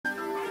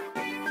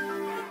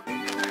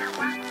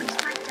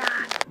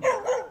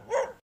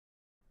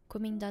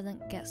Kunming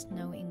doesn't get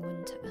snow in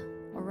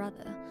winter, or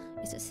rather,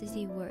 it's a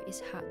city where it's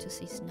hard to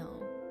see snow.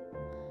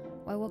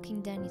 While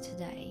walking Dannie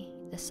today,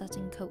 the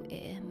sudden cold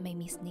air made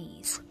me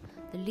sneeze.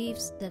 The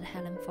leaves that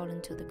hadn't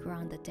fallen to the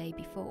ground the day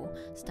before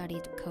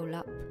started to curl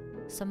up.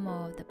 Some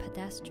of the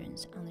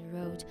pedestrians on the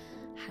road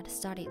had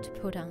started to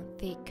put on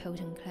thick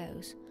cotton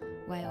clothes,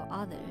 while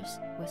others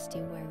were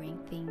still wearing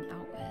thin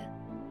outerwear.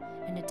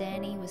 And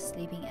Dannie was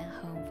sleeping at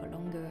home for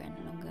longer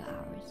and longer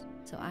hours,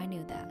 so I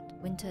knew that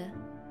winter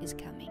is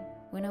coming.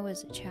 When I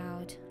was a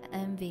child, I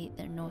envied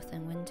the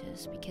northern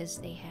winters because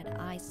they had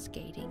ice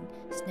skating,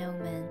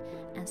 snowmen,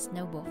 and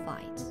snowball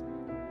fights.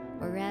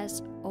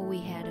 Whereas all we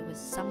had was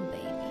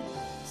sunbathing,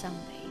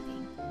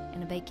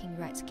 and baking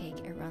rice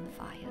cake around the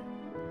fire.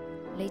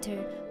 Later,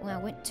 when I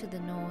went to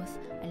the north,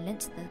 I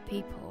learned that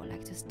people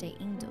like to stay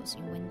indoors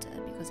in winter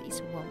because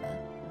it's warmer.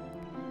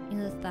 In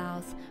the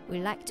south, we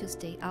like to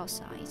stay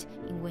outside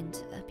in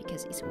winter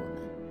because it's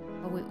warmer.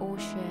 But we all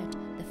shared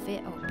the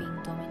fear of being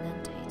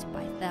dominated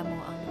by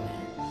thermal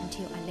underwear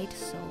until I later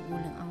saw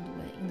woolen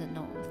underwear in the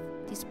north.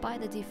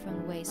 Despite the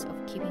different ways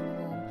of keeping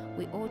warm,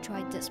 we all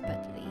tried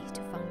desperately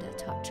to find a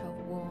touch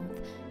of warmth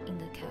in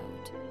the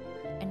cold.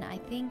 And I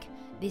think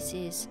this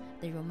is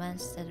the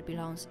romance that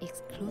belongs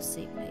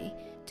exclusively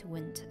to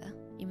winter,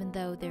 even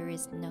though there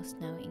is no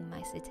snow in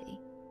my city.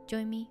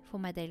 Join me for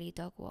my daily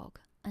dog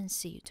walk and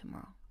see you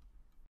tomorrow.